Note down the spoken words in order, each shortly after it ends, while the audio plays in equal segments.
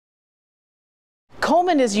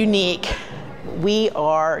Coleman is unique. We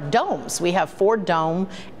are domes. We have 4 dome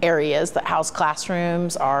areas that house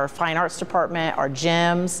classrooms, our fine arts department, our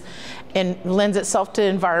gyms, and lends itself to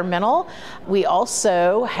environmental. We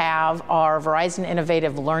also have our Verizon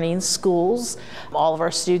Innovative Learning Schools. All of our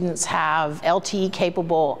students have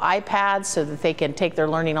LTE-capable iPads so that they can take their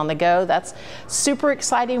learning on the go. That's super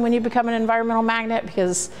exciting when you become an environmental magnet,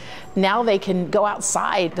 because now they can go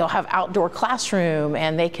outside. They'll have outdoor classroom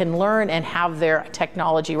and they can learn and have their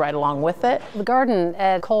technology right along with it. The garden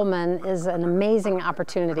at Coleman is an amazing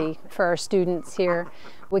opportunity for our students here.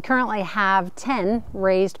 We currently have 10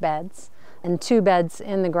 raised beds and 2 beds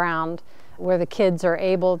in the ground where the kids are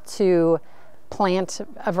able to plant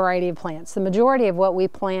a variety of plants. The majority of what we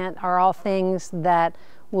plant are all things that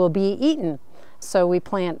will be eaten. So we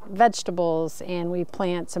plant vegetables and we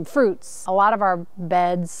plant some fruits. A lot of our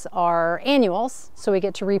beds are annuals, so we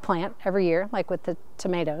get to replant every year, like with the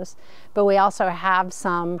tomatoes. But we also have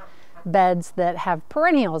some beds that have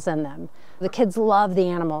perennials in them. The kids love the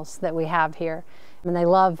animals that we have here, and they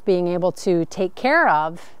love being able to take care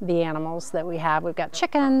of the animals that we have. We've got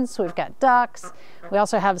chickens, we've got ducks, we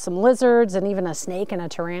also have some lizards and even a snake and a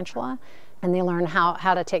tarantula. And they learn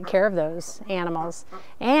how to take care of those animals.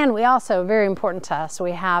 And we also, very important to us,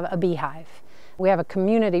 we have a beehive. We have a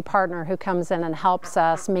community partner who comes in and helps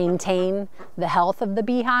us maintain the health of the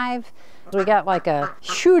beehive. We got like a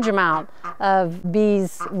huge amount of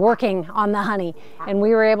bees working on the honey, and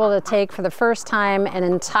we were able to take for the first time an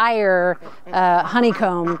entire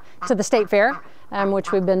honeycomb to the state fair.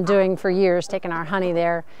 Which we've been doing for years, taking our honey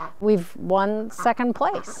there. We've won 2nd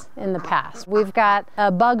place in the past. We've got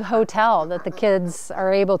a bug hotel that the kids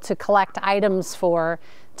are able to collect items for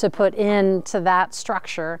to put into that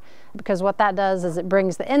structure, because what that does is it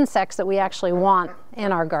brings the insects that we actually want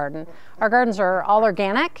in our garden. Our gardens are all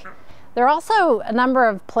organic. There are also a number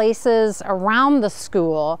of places around the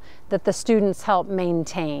school that the students help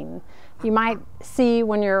maintain. You might see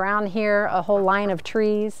when you're around here a whole line of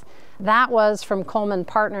trees. That was from Coleman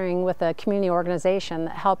partnering with a community organization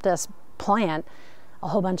that helped us plant a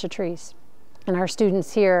whole bunch of trees. And our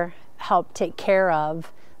students here help take care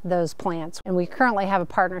of those plants. And we currently have a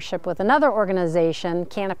partnership with another organization,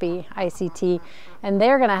 Canopy ICT, and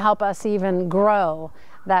they're going to help us even grow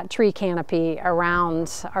that tree canopy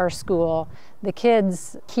around our school. The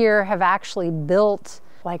kids here have actually built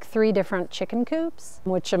like 3 different chicken coops,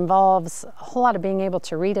 which involves a whole lot of being able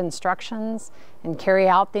to read instructions and carry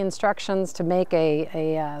out the instructions to make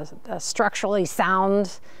a structurally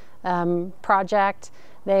sound project.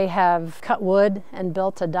 They have cut wood and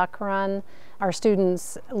built a duck run. Our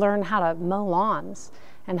students learn how to mow lawns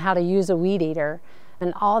and how to use a weed eater.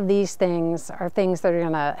 And all of these things are things that are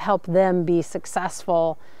going to help them be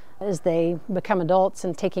successful as they become adults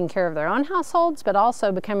and taking care of their own households, but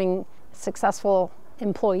also becoming successful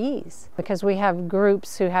employees, because we have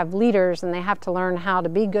groups who have leaders and they have to learn how to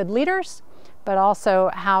be good leaders, but also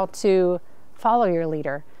how to follow your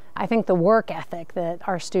leader. I think the work ethic that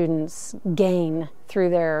our students gain through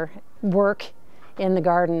their work in the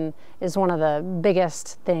garden is one of the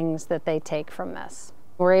biggest things that they take from this.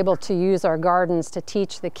 We're able to use our gardens to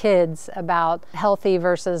teach the kids about healthy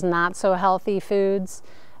versus not so healthy foods.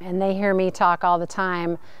 And they hear me talk all the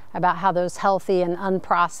time about how those healthy and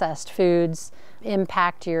unprocessed foods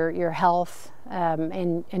impact your health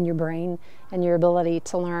and your brain and your ability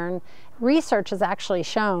to learn. Research has actually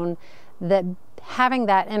shown that having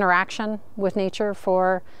that interaction with nature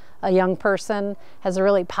for a young person has a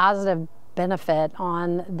really positive benefit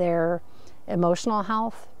on their emotional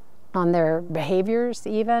health, on their behaviors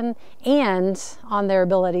even, and on their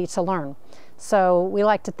ability to learn. So we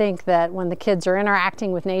like to think that when the kids are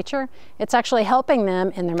interacting with nature, it's actually helping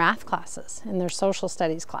them in their math classes, in their social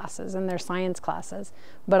studies classes, in their science classes,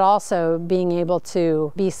 but also being able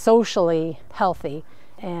to be socially healthy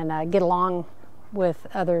and get along with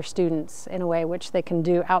other students in a way which they can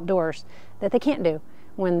do outdoors that they can't do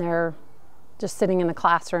when they're just sitting in the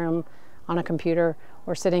classroom on a computer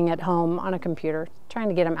or sitting at home on a computer, trying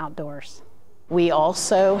to get them outdoors. We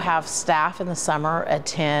also have staff in the summer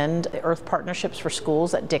attend the Earth Partnerships for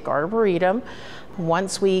Schools at Dick Arboretum.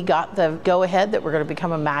 Once we got the go-ahead that we're going to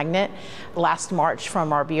become a magnet last March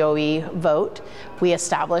from our BOE vote, we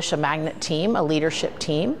established a magnet team, a leadership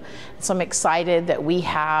team. So I'm excited that we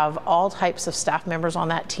have all types of staff members on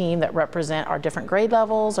that team that represent our different grade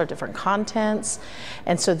levels, our different contents.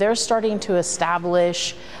 And so they're starting to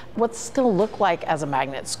establish what's going to look like as a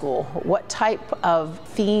magnet school. What type of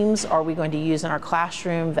themes are we going to use in our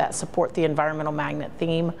classroom that support the environmental magnet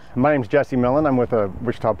theme? My name is Jesse Millen. I'm with the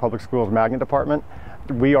Wichita Public Schools Magnet Department.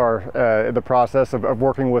 We are in the process of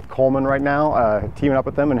working with Coleman right now, teaming up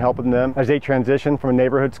with them and helping them as they transition from a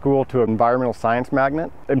neighborhood school to an environmental science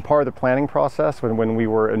magnet. And part of the planning process, when we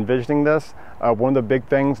were envisioning this, one of the big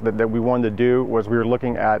things that we wanted to do was we were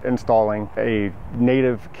looking at installing a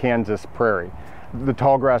native Kansas prairie. The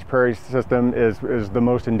tallgrass prairie system is the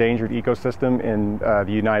most endangered ecosystem in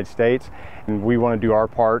the United States, and we want to do our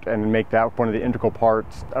part and make that one of the integral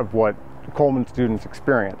parts of what Coleman students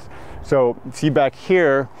experience. So see back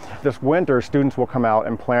here, this winter students will come out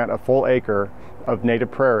and plant a full acre of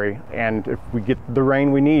native prairie, and if we get the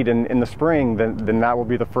rain we need in the spring, then that will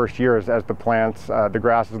be the first year as the plants, the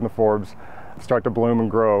grasses and the forbs start to bloom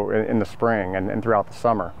and grow in the spring and throughout the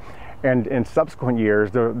summer. And in subsequent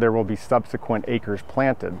years, there will be subsequent acres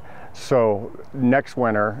planted. So next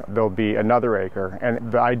winter, there'll be another acre.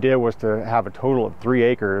 And the idea was to have a total of 3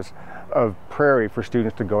 acres of prairie for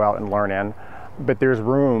students to go out and learn in. But there's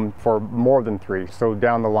room for more than 3. So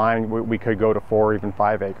down the line, we could go to 4 or even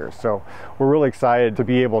 5 acres. So we're really excited to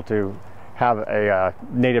be able to have a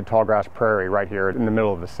native tallgrass prairie right here in the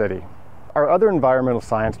middle of the city. Our other environmental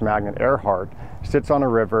science magnet, Earhart, sits on a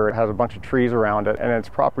river. It has a bunch of trees around it, and its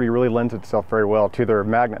property really lends itself very well to their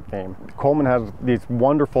magnet theme. Coleman has these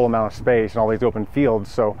wonderful amount of space and all these open fields,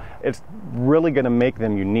 so it's really going to make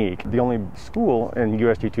them unique. The only school in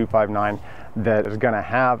USD 259 that is going to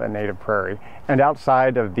have a native prairie. And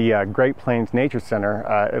outside of the Great Plains Nature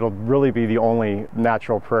Center, it'll really be the only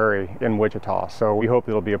natural prairie in Wichita. So we hope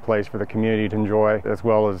it'll be a place for the community to enjoy as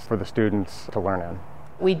well as for the students to learn in.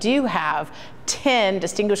 We do have 10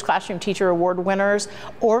 Distinguished Classroom Teacher Award winners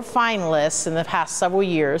or finalists in the past several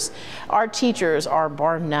years. Our teachers are,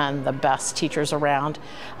 bar none, the best teachers around.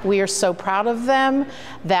 We are so proud of them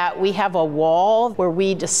that we have a wall where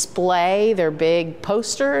we display their big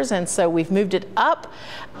posters, and so we've moved it up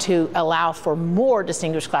to allow for more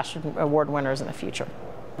Distinguished Classroom Award winners in the future.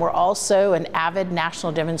 We're also an AVID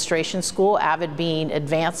National Demonstration School, AVID being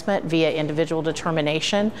advancement via individual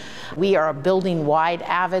determination. We are a building-wide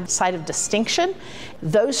AVID site of distinction.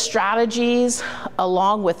 Those strategies,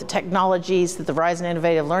 along with the technologies that the Verizon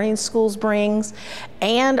Innovative Learning Schools brings,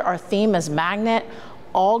 and our theme as magnet,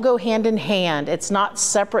 all go hand in hand. It's not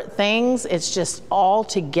separate things, it's just all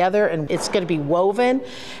together, and it's going to be woven.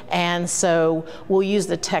 And so we'll use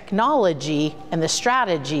the technology and the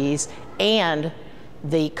strategies and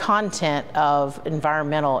the content of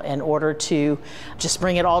environmental in order to just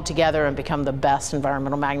bring it all together and become the best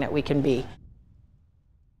environmental magnet we can be.